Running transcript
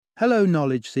Hello,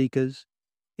 knowledge seekers.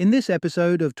 In this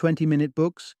episode of 20-Minute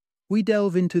Books, we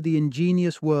delve into the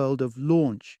ingenious world of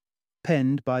launch,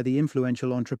 penned by the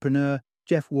influential entrepreneur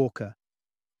Jeff Walker.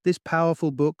 This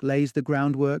powerful book lays the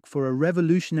groundwork for a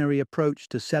revolutionary approach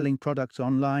to selling products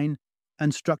online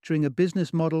and structuring a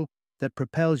business model that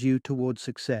propels you towards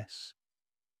success.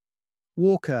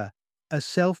 Walker, a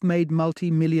self-made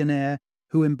multi-millionaire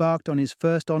who embarked on his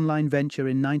first online venture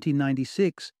in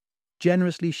 1996,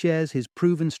 generously shares his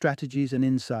proven strategies and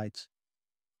insights.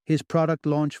 His product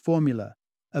launch formula,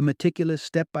 a meticulous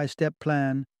step-by-step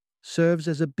plan, serves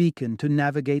as a beacon to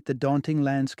navigate the daunting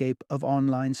landscape of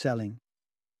online selling.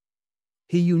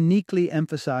 He uniquely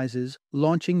emphasizes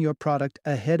launching your product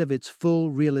ahead of its full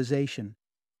realization,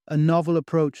 a novel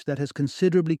approach that has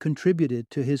considerably contributed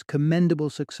to his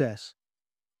commendable success.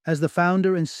 As the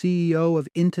founder and CEO of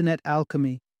Internet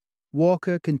Alchemy,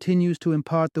 Walker continues to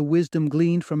impart the wisdom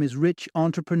gleaned from his rich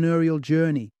entrepreneurial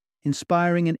journey,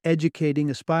 inspiring and educating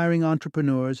aspiring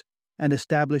entrepreneurs and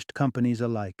established companies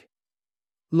alike.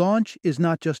 Launch is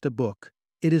not just a book,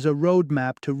 it is a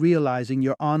roadmap to realizing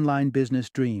your online business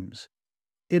dreams.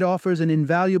 It offers an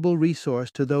invaluable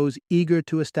resource to those eager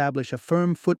to establish a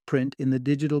firm footprint in the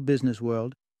digital business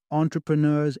world,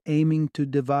 entrepreneurs aiming to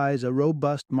devise a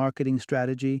robust marketing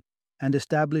strategy, and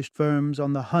established firms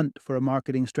on the hunt for a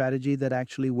marketing strategy that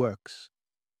actually works.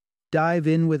 Dive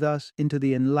in with us into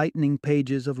the enlightening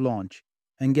pages of Launch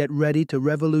and get ready to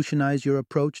revolutionize your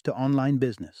approach to online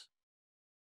business.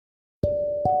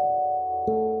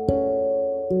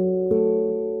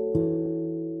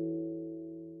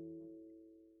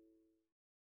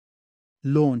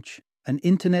 Launch, an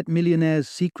internet millionaire's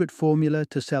secret formula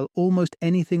to sell almost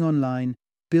anything online,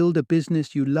 build a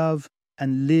business you love,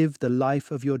 and live the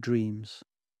life of your dreams.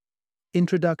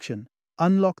 Introduction.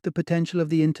 Unlock the potential of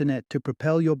the Internet to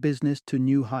propel your business to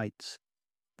new heights.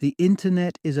 The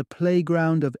Internet is a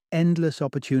playground of endless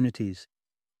opportunities.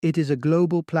 It is a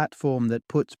global platform that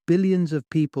puts billions of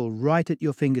people right at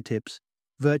your fingertips,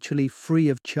 virtually free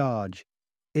of charge.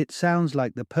 It sounds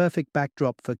like the perfect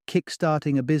backdrop for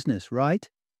kickstarting a business, right?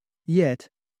 Yet,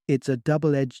 it's a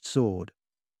double-edged sword.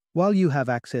 While you have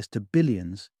access to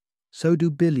billions, so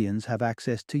do billions have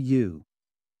access to you.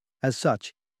 As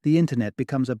such, the Internet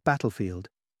becomes a battlefield,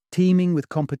 teeming with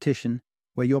competition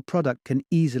where your product can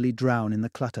easily drown in the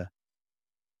clutter.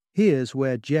 Here's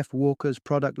where Jeff Walker's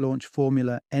product launch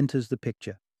formula enters the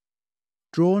picture.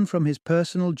 Drawn from his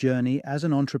personal journey as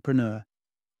an entrepreneur,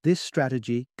 this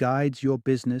strategy guides your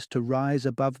business to rise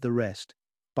above the rest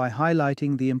by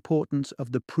highlighting the importance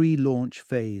of the pre-launch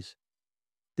phase.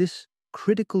 This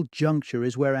critical juncture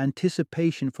is where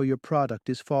anticipation for your product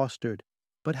is fostered.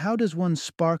 But how does one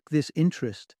spark this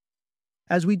interest?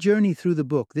 As we journey through the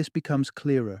book, this becomes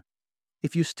clearer.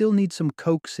 If you still need some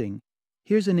coaxing,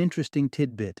 here's an interesting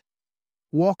tidbit.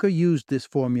 Walker used this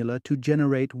formula to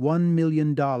generate $1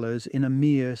 million in a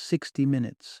mere 60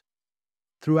 minutes.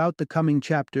 Throughout the coming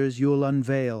chapters, you'll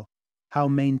unveil how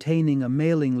maintaining a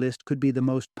mailing list could be the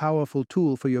most powerful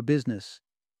tool for your business,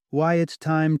 why it's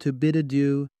time to bid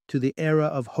adieu to the era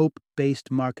of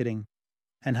hope-based marketing,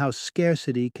 and how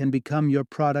scarcity can become your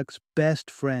product's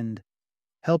best friend,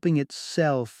 helping it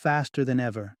sell faster than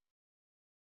ever.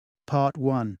 Part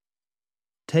 1.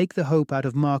 Take the hope out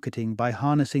of marketing by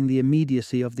harnessing the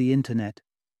immediacy of the Internet.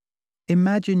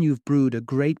 Imagine you've brewed a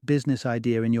great business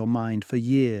idea in your mind for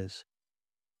years.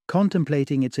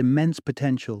 Contemplating its immense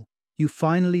potential, you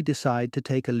finally decide to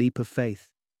take a leap of faith.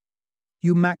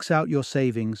 You max out your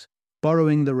savings,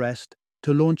 borrowing the rest,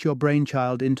 to launch your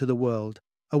brainchild into the world,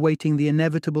 awaiting the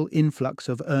inevitable influx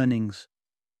of earnings.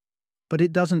 But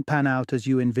it doesn't pan out as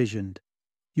you envisioned.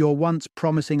 Your once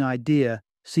promising idea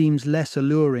seems less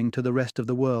alluring to the rest of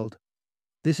the world.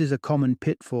 This is a common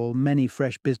pitfall many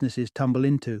fresh businesses tumble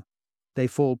into. They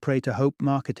fall prey to hope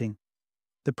marketing.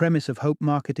 The premise of hope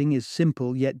marketing is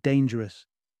simple yet dangerous.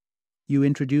 You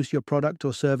introduce your product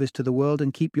or service to the world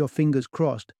and keep your fingers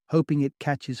crossed, hoping it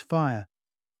catches fire.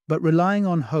 But relying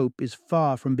on hope is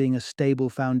far from being a stable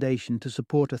foundation to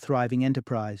support a thriving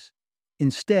enterprise.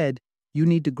 Instead, you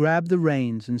need to grab the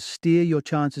reins and steer your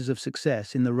chances of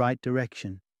success in the right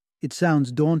direction. It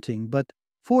sounds daunting, but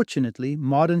fortunately,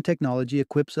 modern technology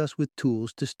equips us with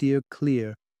tools to steer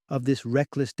clear of this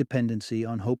reckless dependency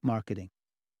on hope marketing.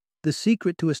 The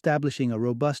secret to establishing a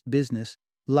robust business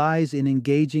lies in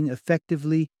engaging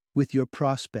effectively with your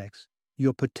prospects,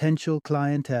 your potential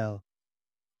clientele.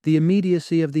 The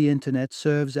immediacy of the Internet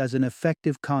serves as an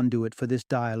effective conduit for this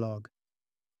dialogue.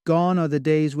 Gone are the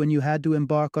days when you had to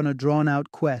embark on a drawn-out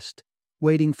quest,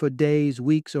 waiting for days,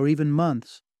 weeks, or even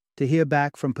months to hear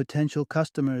back from potential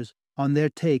customers on their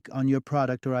take on your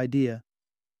product or idea.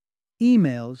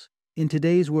 Emails, in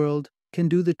today's world, can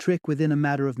do the trick within a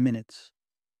matter of minutes.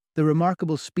 The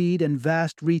remarkable speed and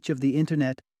vast reach of the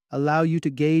internet allow you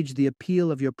to gauge the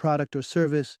appeal of your product or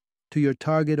service to your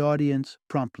target audience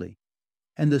promptly.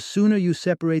 And the sooner you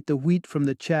separate the wheat from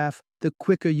the chaff, the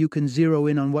quicker you can zero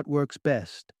in on what works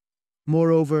best.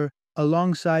 Moreover,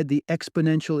 alongside the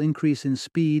exponential increase in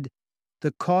speed,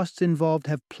 the costs involved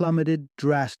have plummeted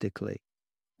drastically.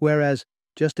 Whereas,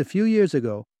 just a few years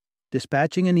ago,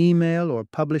 dispatching an email or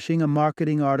publishing a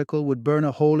marketing article would burn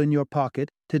a hole in your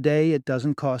pocket, today it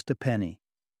doesn't cost a penny.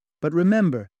 But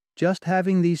remember, just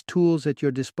having these tools at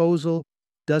your disposal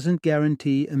doesn't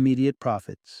guarantee immediate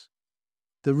profits.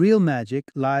 The real magic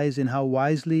lies in how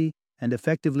wisely and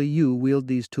effectively you wield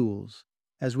these tools,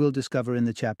 as we'll discover in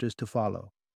the chapters to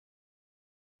follow.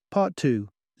 Part 2.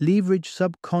 Leverage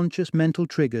subconscious mental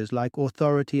triggers like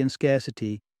authority and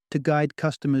scarcity to guide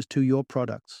customers to your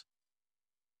products.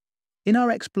 In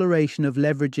our exploration of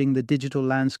leveraging the digital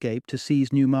landscape to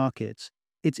seize new markets,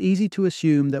 it's easy to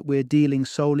assume that we're dealing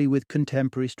solely with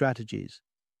contemporary strategies.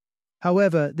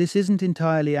 However, this isn't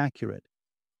entirely accurate.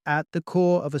 At the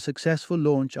core of a successful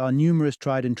launch are numerous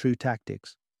tried-and-true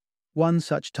tactics. One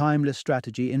such timeless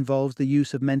strategy involves the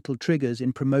use of mental triggers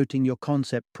in promoting your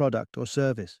concept, product, or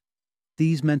service.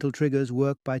 These mental triggers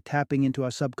work by tapping into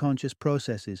our subconscious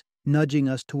processes, nudging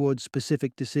us towards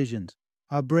specific decisions.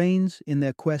 Our brains, in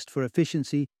their quest for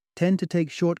efficiency, tend to take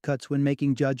shortcuts when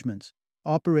making judgments.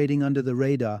 Operating under the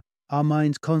radar, our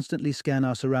minds constantly scan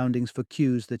our surroundings for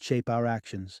cues that shape our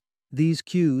actions. These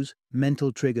cues,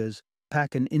 mental triggers,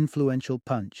 pack an influential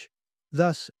punch.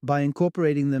 Thus, by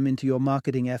incorporating them into your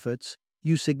marketing efforts,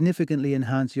 you significantly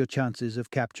enhance your chances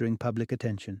of capturing public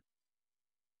attention.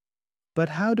 But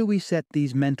how do we set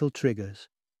these mental triggers?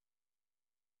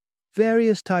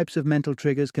 Various types of mental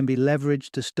triggers can be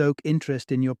leveraged to stoke interest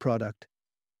in your product.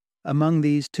 Among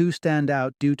these, two stand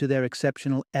out due to their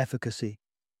exceptional efficacy: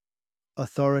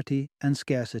 authority and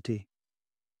scarcity.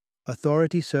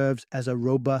 Authority serves as a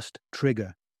robust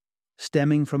trigger,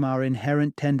 stemming from our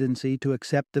inherent tendency to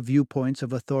accept the viewpoints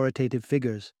of authoritative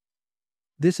figures.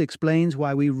 This explains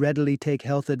why we readily take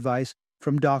health advice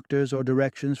from doctors or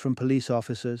directions from police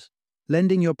officers.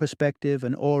 Lending your perspective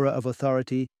an aura of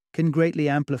authority can greatly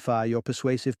amplify your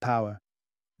persuasive power.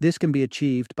 This can be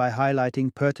achieved by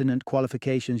highlighting pertinent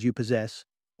qualifications you possess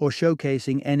or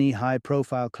showcasing any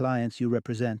high-profile clients you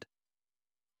represent.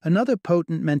 Another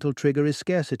potent mental trigger is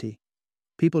scarcity.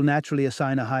 People naturally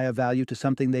assign a higher value to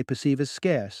something they perceive as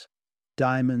scarce,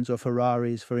 diamonds or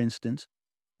Ferraris, for instance,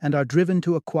 and are driven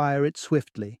to acquire it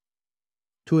swiftly.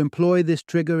 To employ this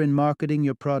trigger in marketing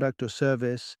your product or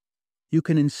service, you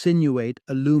can insinuate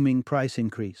a looming price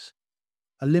increase.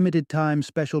 A limited-time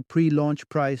special pre-launch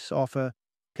price offer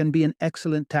can be an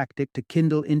excellent tactic to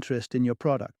kindle interest in your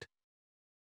product.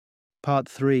 Part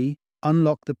 3.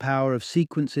 Unlock the power of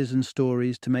sequences and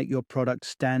stories to make your product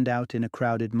stand out in a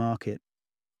crowded market.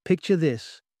 Picture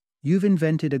this: you've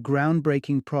invented a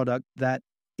groundbreaking product that,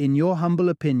 in your humble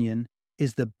opinion,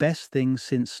 is the best thing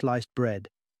since sliced bread.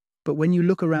 But when you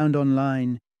look around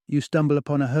online, you stumble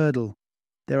upon a hurdle.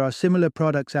 There are similar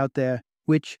products out there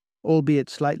which, albeit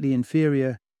slightly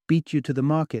inferior, beat you to the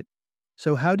market.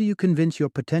 So how do you convince your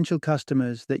potential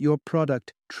customers that your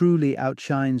product truly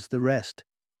outshines the rest?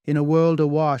 In a world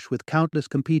awash with countless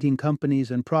competing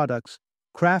companies and products,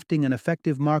 crafting an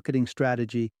effective marketing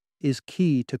strategy is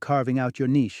key to carving out your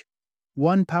niche.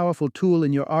 One powerful tool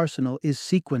in your arsenal is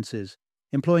sequences,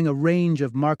 employing a range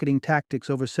of marketing tactics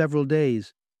over several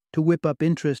days to whip up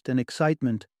interest and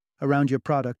excitement around your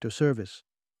product or service.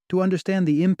 To understand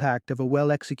the impact of a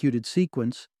well-executed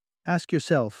sequence, ask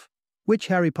yourself, which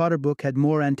Harry Potter book had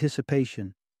more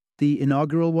anticipation, the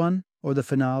inaugural one or the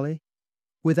finale?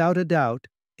 Without a doubt,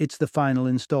 it's the final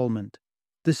installment.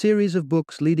 The series of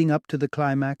books leading up to the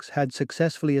climax had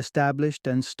successfully established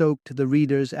and stoked the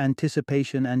reader's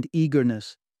anticipation and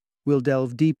eagerness. We'll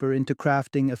delve deeper into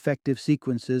crafting effective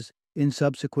sequences in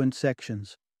subsequent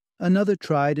sections. Another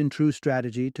tried and true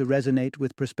strategy to resonate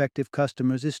with prospective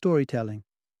customers is storytelling.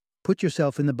 Put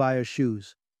yourself in the buyer's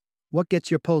shoes. What gets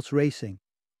your pulse racing?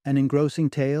 An engrossing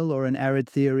tale or an arid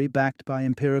theory backed by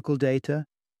empirical data?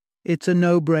 It's a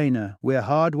no-brainer. We're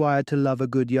hardwired to love a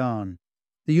good yarn.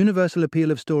 The universal appeal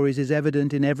of stories is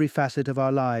evident in every facet of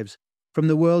our lives, from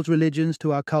the world's religions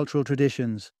to our cultural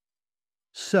traditions.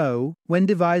 So, when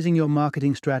devising your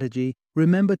marketing strategy,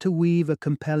 remember to weave a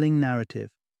compelling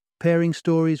narrative. Pairing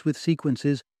stories with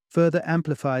sequences further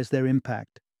amplifies their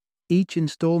impact. Each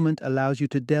installment allows you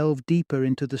to delve deeper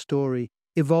into the story,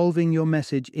 evolving your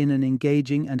message in an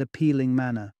engaging and appealing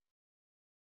manner.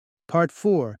 Part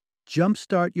 4.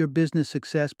 Jumpstart your business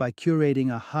success by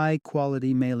curating a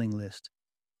high-quality mailing list.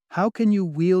 How can you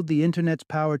wield the internet's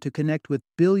power to connect with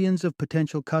billions of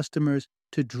potential customers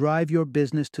to drive your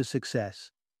business to success?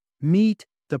 Meet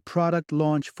the product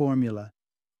launch formula.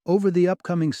 Over the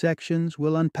upcoming sections,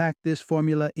 we'll unpack this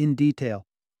formula in detail,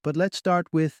 but let's start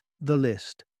with the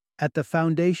list. At the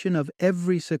foundation of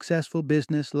every successful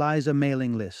business lies a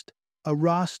mailing list, a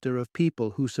roster of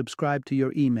people who subscribe to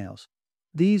your emails.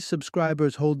 These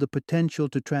subscribers hold the potential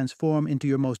to transform into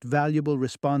your most valuable,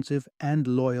 responsive, and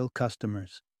loyal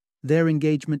customers. Their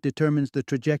engagement determines the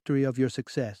trajectory of your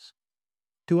success.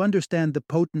 To understand the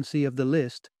potency of the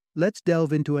list, let's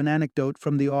delve into an anecdote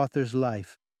from the author's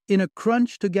life. In a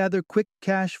crunch to gather quick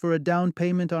cash for a down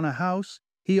payment on a house,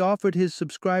 he offered his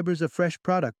subscribers a fresh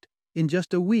product. In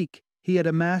just a week, he had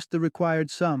amassed the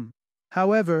required sum.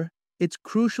 However, it's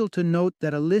crucial to note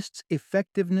that a list's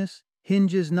effectiveness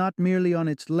hinges not merely on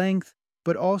its length,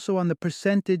 but also on the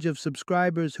percentage of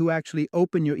subscribers who actually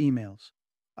open your emails.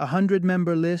 A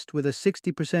 100-member list with a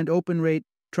 60% open rate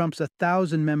trumps a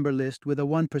 1,000-member list with a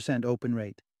 1% open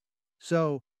rate.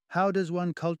 So, how does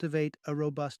one cultivate a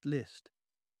robust list?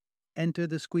 Enter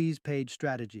the squeeze page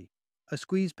strategy. A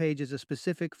squeeze page is a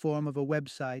specific form of a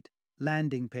website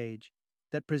landing page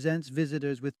that presents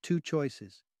visitors with two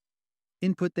choices: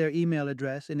 input their email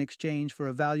address in exchange for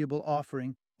a valuable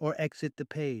offering, or exit the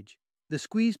page. The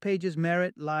squeeze page's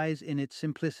merit lies in its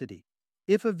simplicity.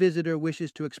 If a visitor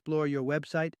wishes to explore your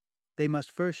website, they must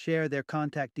first share their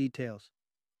contact details.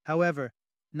 However,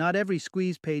 not every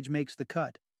squeeze page makes the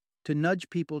cut. To nudge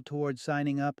people towards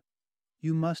signing up,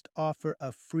 you must offer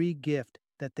a free gift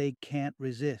that they can't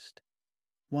resist,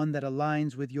 one that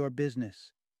aligns with your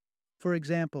business. For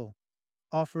example,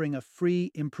 offering a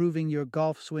free Improving Your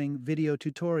Golf Swing video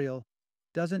tutorial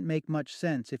doesn't make much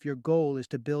sense if your goal is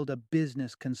to build a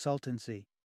business consultancy.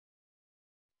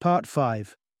 Part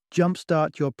 5.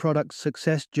 Jumpstart your product's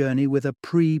success journey with a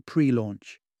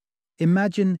pre-launch.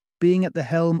 Imagine being at the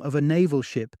helm of a naval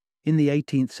ship in the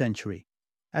 18th century.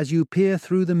 As you peer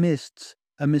through the mists,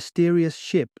 a mysterious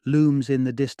ship looms in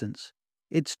the distance.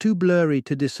 It's too blurry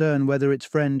to discern whether it's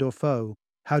friend or foe.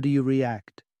 How do you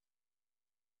react?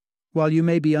 While you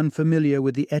may be unfamiliar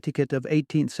with the etiquette of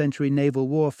 18th century naval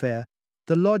warfare,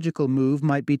 the logical move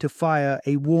might be to fire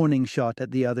a warning shot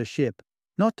at the other ship,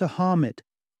 not to harm it,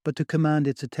 but to command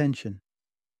its attention.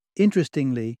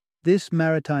 Interestingly, this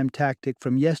maritime tactic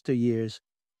from yesteryears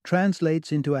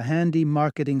translates into a handy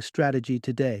marketing strategy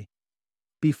today.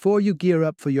 Before you gear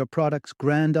up for your product's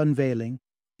grand unveiling,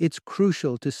 it's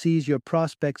crucial to seize your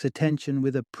prospect's attention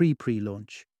with a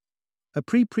pre-launch. A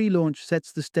pre-launch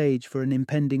sets the stage for an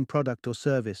impending product or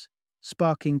service,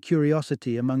 sparking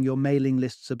curiosity among your mailing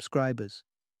list subscribers.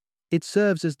 It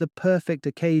serves as the perfect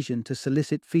occasion to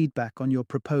solicit feedback on your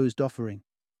proposed offering,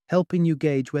 helping you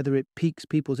gauge whether it piques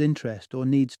people's interest or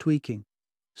needs tweaking.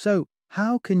 So,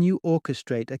 how can you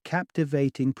orchestrate a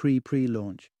captivating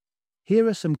pre-launch? Here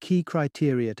are some key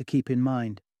criteria to keep in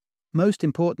mind. Most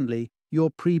importantly, your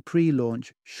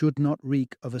pre-launch should not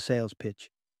reek of a sales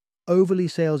pitch. Overly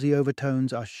salesy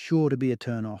overtones are sure to be a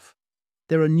turn-off.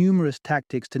 There are numerous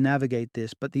tactics to navigate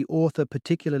this, but the author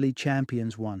particularly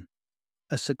champions one: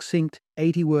 a succinct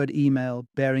 80-word email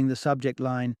bearing the subject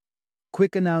line,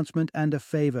 "Quick announcement and a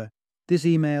favor." This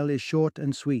email is short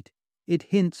and sweet. It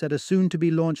hints at a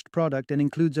soon-to-be-launched product and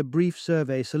includes a brief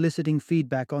survey soliciting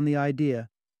feedback on the idea.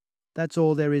 That's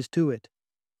all there is to it.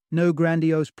 No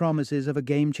grandiose promises of a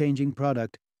game-changing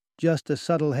product, just a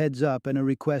subtle heads-up and a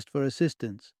request for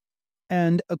assistance.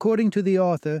 And, according to the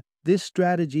author, this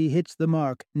strategy hits the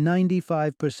mark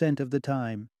 95% of the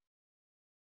time.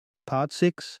 Part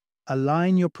 6.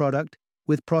 Align your product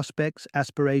with prospects'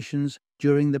 aspirations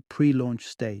during the pre-launch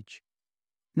stage.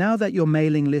 Now that your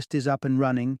mailing list is up and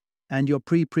running, and your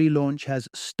pre-launch has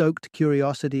stoked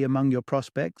curiosity among your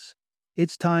prospects,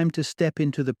 it's time to step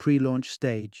into the pre-launch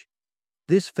stage.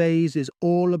 This phase is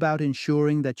all about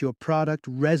ensuring that your product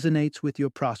resonates with your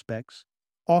prospects,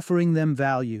 offering them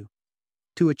value.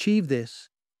 To achieve this,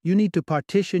 you need to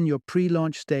partition your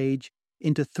pre-launch stage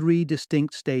into 3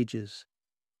 distinct stages.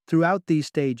 Throughout these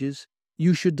stages,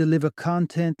 you should deliver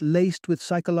content laced with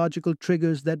psychological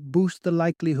triggers that boost the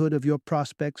likelihood of your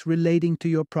prospects relating to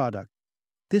your product.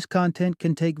 This content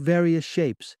can take various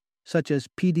shapes, such as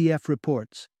PDF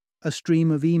reports, a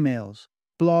stream of emails,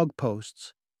 blog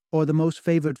posts, or the most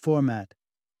favored format,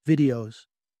 videos.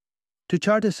 To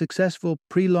chart a successful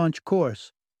pre-launch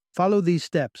course, follow these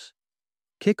steps.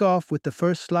 Kick off with the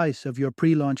first slice of your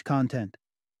pre-launch content.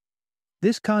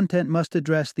 This content must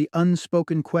address the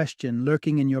unspoken question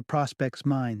lurking in your prospects'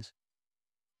 minds.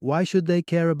 Why should they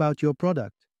care about your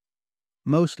product?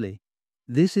 Mostly,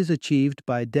 This is achieved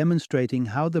by demonstrating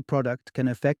how the product can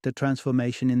affect a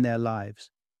transformation in their lives.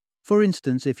 For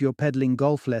instance, if you're peddling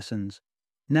golf lessons,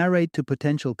 narrate to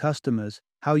potential customers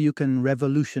how you can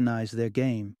revolutionize their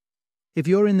game. If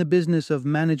you're in the business of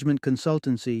management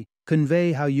consultancy,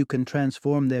 convey how you can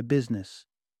transform their business.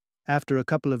 After a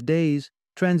couple of days,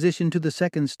 transition to the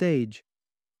second stage,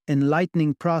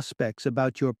 enlightening prospects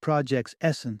about your project's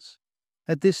essence.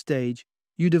 At this stage,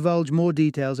 you divulge more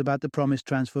details about the promised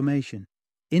transformation.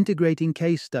 Integrating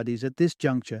case studies at this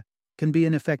juncture can be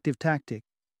an effective tactic.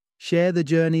 Share the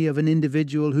journey of an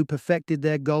individual who perfected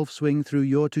their golf swing through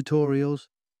your tutorials.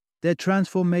 Their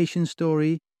transformation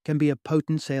story can be a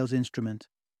potent sales instrument.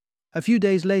 A few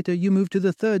days later, you move to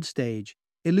the third stage,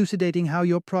 elucidating how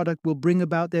your product will bring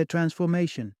about their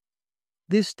transformation.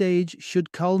 This stage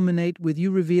should culminate with you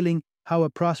revealing how a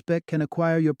prospect can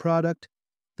acquire your product,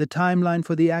 the timeline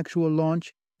for the actual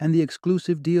launch, and the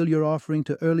exclusive deal you're offering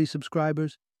to early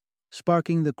subscribers,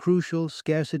 sparking the crucial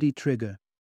scarcity trigger.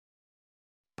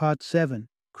 Part 7.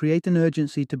 Create an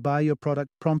urgency to buy your product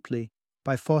promptly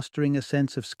by fostering a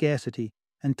sense of scarcity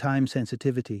and time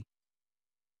sensitivity.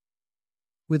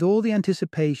 With all the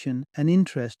anticipation and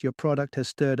interest your product has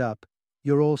stirred up,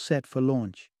 you're all set for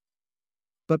launch.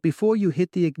 But before you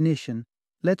hit the ignition,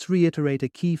 let's reiterate a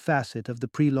key facet of the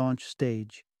pre-launch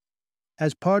stage.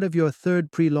 As part of your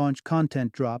third pre-launch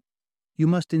content drop, you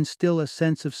must instill a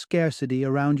sense of scarcity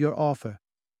around your offer.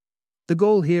 The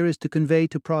goal here is to convey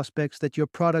to prospects that your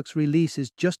product's release is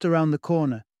just around the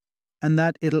corner and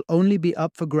that it'll only be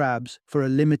up for grabs for a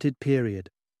limited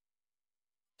period.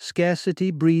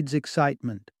 Scarcity breeds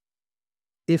excitement.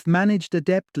 If managed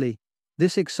adeptly,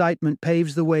 this excitement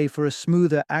paves the way for a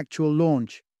smoother actual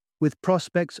launch, with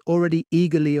prospects already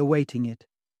eagerly awaiting it.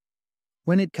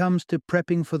 When it comes to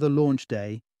prepping for the launch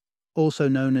day, also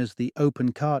known as the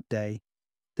open cart day,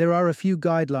 there are a few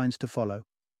guidelines to follow.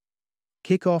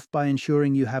 Kick off by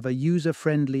ensuring you have a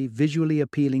user-friendly, visually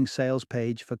appealing sales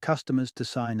page for customers to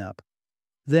sign up.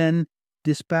 Then,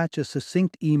 dispatch a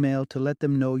succinct email to let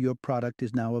them know your product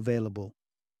is now available.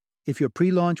 If your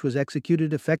pre-launch was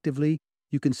executed effectively,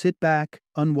 you can sit back,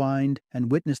 unwind,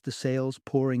 and witness the sales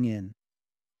pouring in.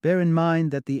 Bear in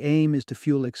mind that the aim is to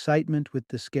fuel excitement with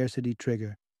the scarcity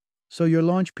trigger, so your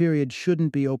launch period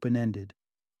shouldn't be open-ended.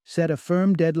 Set a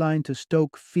firm deadline to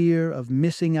stoke fear of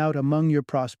missing out among your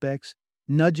prospects,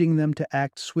 nudging them to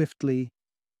act swiftly.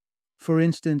 For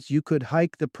instance, you could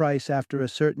hike the price after a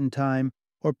certain time,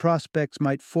 or prospects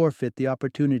might forfeit the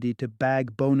opportunity to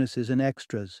bag bonuses and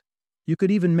extras. You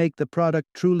could even make the product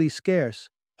truly scarce,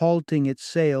 halting its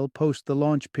sale post the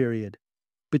launch period.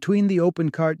 Between the open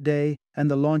cart day and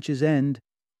the launch's end,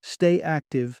 stay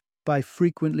active by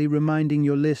frequently reminding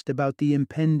your list about the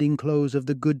impending close of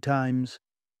the good times.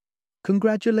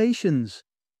 Congratulations!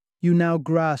 You now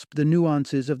grasp the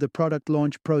nuances of the product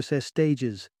launch process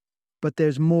stages, but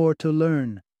there's more to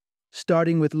learn,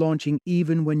 starting with launching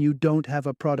even when you don't have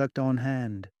a product on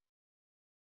hand.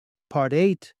 Part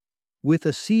 8. With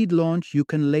a seed launch, you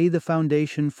can lay the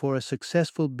foundation for a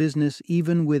successful business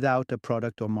even without a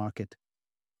product or market.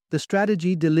 The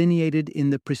strategy delineated in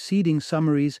the preceding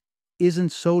summaries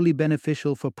isn't solely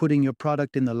beneficial for putting your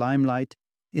product in the limelight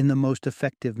in the most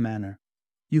effective manner.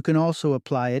 You can also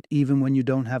apply it even when you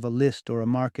don't have a list or a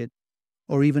market,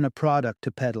 or even a product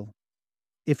to peddle.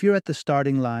 If you're at the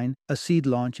starting line, a seed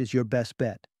launch is your best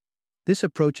bet. This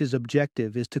approach's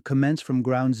objective is to commence from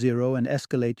ground zero and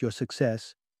escalate your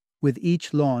success, with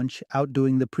each launch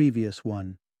outdoing the previous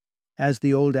one. As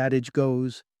the old adage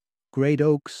goes, great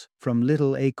oaks from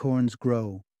little acorns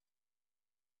grow.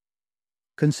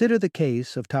 Consider the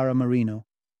case of Tara Marino.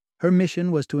 Her mission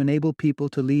was to enable people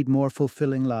to lead more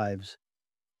fulfilling lives,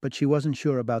 but she wasn't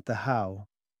sure about the how.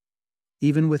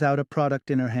 Even without a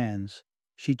product in her hands,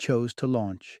 she chose to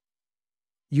launch.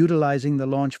 Utilizing the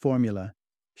launch formula,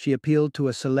 she appealed to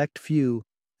a select few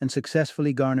and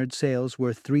successfully garnered sales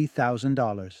worth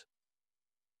 $3,000.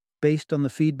 Based on the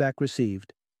feedback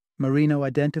received, Marino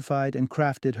identified and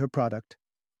crafted her product,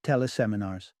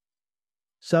 teleseminars.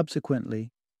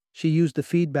 Subsequently, she used the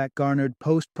feedback garnered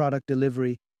post-product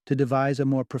delivery to devise a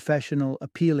more professional,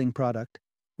 appealing product,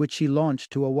 which she launched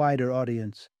to a wider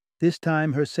audience. This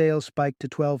time, her sales spiked to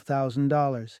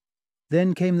 $12,000.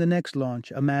 Then came the next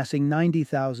launch, amassing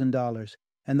 $90,000,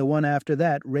 and the one after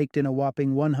that raked in a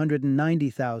whopping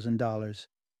 $190,000.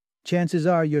 Chances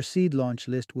are your seed launch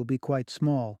list will be quite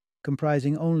small,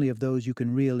 comprising only of those you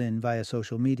can reel in via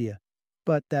social media.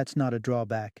 But that's not a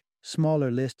drawback.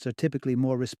 Smaller lists are typically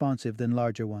more responsive than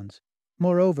larger ones.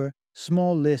 Moreover,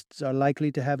 small lists are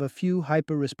likely to have a few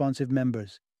hyper-responsive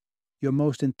members, your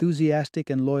most enthusiastic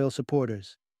and loyal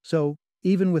supporters. So,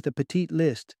 even with a petite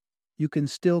list, you can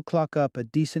still clock up a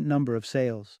decent number of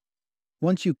sales.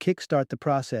 Once you kickstart the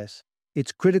process,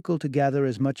 it's critical to gather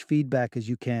as much feedback as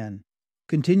you can.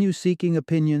 Continue seeking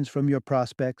opinions from your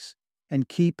prospects and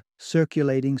keep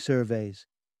circulating surveys.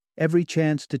 Every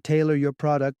chance to tailor your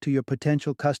product to your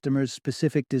potential customers'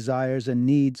 specific desires and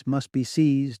needs must be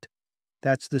seized.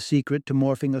 That's the secret to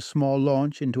morphing a small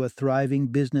launch into a thriving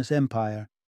business empire.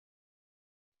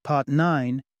 Part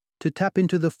 9. To tap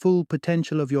into the full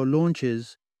potential of your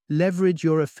launches, leverage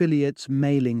your affiliates'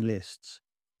 mailing lists.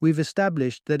 We've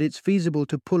established that it's feasible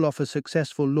to pull off a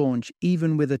successful launch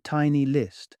even with a tiny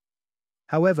list.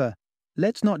 However,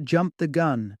 let's not jump the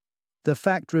gun. The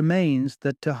fact remains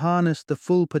that to harness the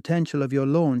full potential of your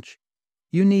launch,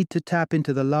 you need to tap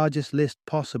into the largest list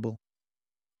possible.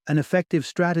 An effective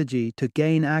strategy to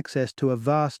gain access to a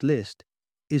vast list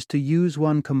is to use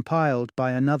one compiled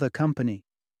by another company.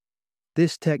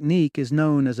 This technique is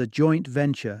known as a joint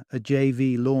venture, a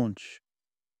JV launch.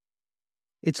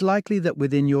 It's likely that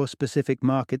within your specific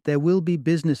market there will be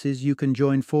businesses you can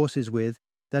join forces with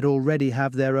that already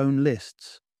have their own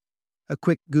lists. A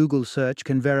quick Google search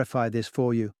can verify this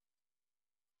for you.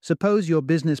 Suppose your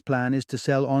business plan is to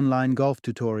sell online golf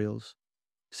tutorials.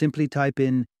 Simply type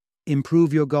in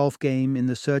 "improve your golf game" in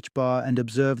the search bar and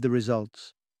observe the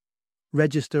results.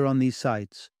 Register on these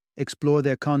sites, explore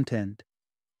their content,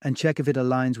 and check if it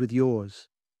aligns with yours.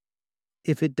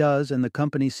 If it does and the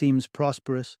company seems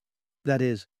prosperous, that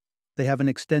is, they have an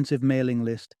extensive mailing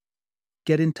list,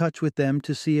 get in touch with them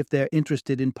to see if they're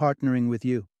interested in partnering with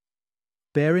you.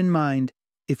 Bear in mind,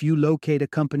 if you locate a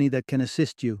company that can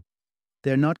assist you,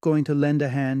 they're not going to lend a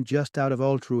hand just out of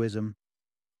altruism.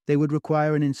 They would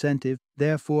require an incentive,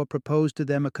 therefore propose to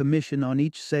them a commission on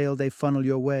each sale they funnel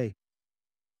your way.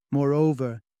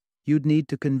 Moreover, you'd need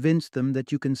to convince them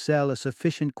that you can sell a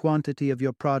sufficient quantity of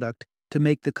your product to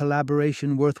make the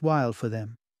collaboration worthwhile for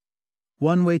them.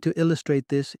 One way to illustrate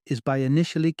this is by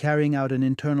initially carrying out an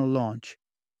internal launch,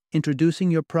 introducing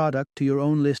your product to your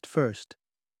own list first.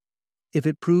 If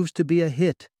it proves to be a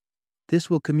hit, this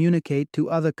will communicate to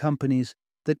other companies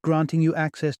that granting you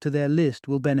access to their list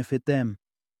will benefit them.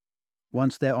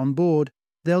 Once they're on board,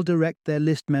 they'll direct their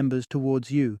list members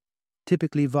towards you,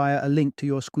 typically via a link to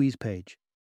your squeeze page.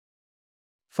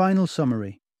 Final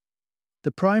summary.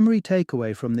 The primary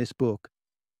takeaway from this book: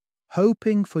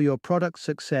 hoping for your product's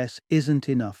success isn't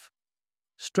enough.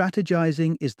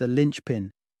 Strategizing is the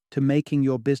linchpin to making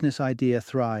your business idea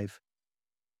thrive.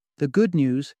 The good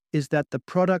news is that the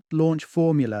product launch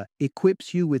formula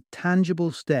equips you with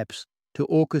tangible steps to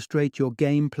orchestrate your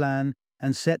game plan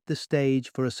and set the stage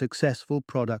for a successful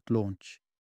product launch.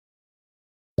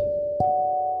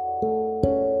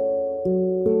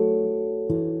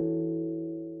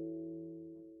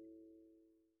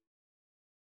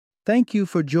 Thank you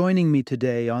for joining me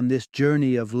today on this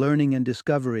journey of learning and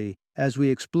discovery as we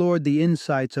explored the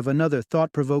insights of another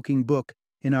thought-provoking book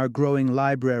in our growing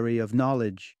library of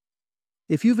knowledge.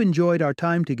 If you've enjoyed our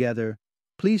time together,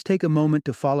 please take a moment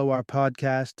to follow our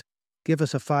podcast, give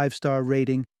us a 5-star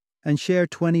rating, and share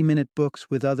 20-minute books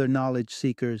with other knowledge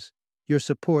seekers. Your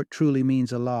support truly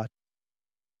means a lot.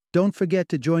 Don't forget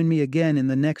to join me again in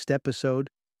the next episode,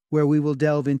 where we will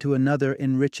delve into another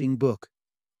enriching book.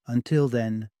 Until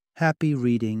then, happy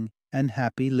reading and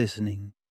happy listening.